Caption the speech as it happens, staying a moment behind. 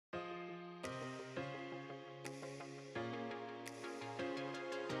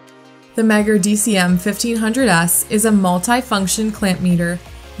The Megger DCM1500S is a multi-function clamp meter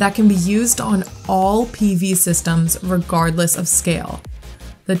that can be used on all PV systems regardless of scale.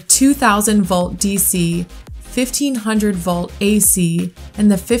 The 2000 volt DC, 1500 volt AC, and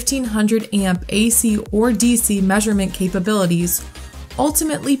the 1500 amp AC or DC measurement capabilities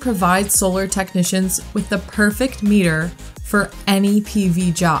ultimately provide solar technicians with the perfect meter for any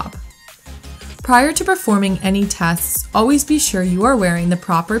PV job. Prior to performing any tests, always be sure you are wearing the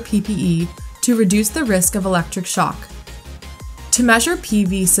proper PPE to reduce the risk of electric shock. To measure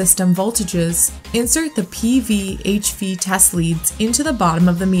PV system voltages, insert the PV/HV test leads into the bottom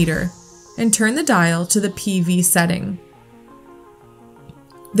of the meter and turn the dial to the PV setting.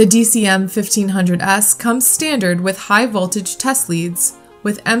 The DCM1500S comes standard with high voltage test leads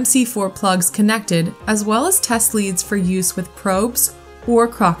with MC4 plugs connected, as well as test leads for use with probes or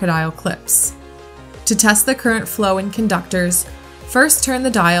crocodile clips. To test the current flow in conductors, first turn the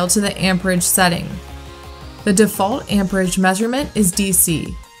dial to the amperage setting. The default amperage measurement is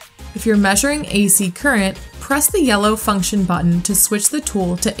DC. If you're measuring AC current, press the yellow function button to switch the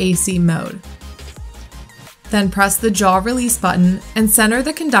tool to AC mode. Then press the jaw release button and center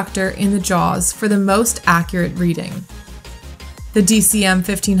the conductor in the jaws for the most accurate reading. The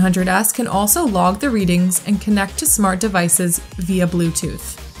DCM1500S can also log the readings and connect to smart devices via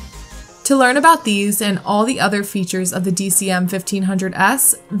Bluetooth. To learn about these and all the other features of the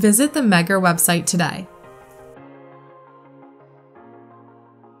DCM1500S, visit the Megger website today.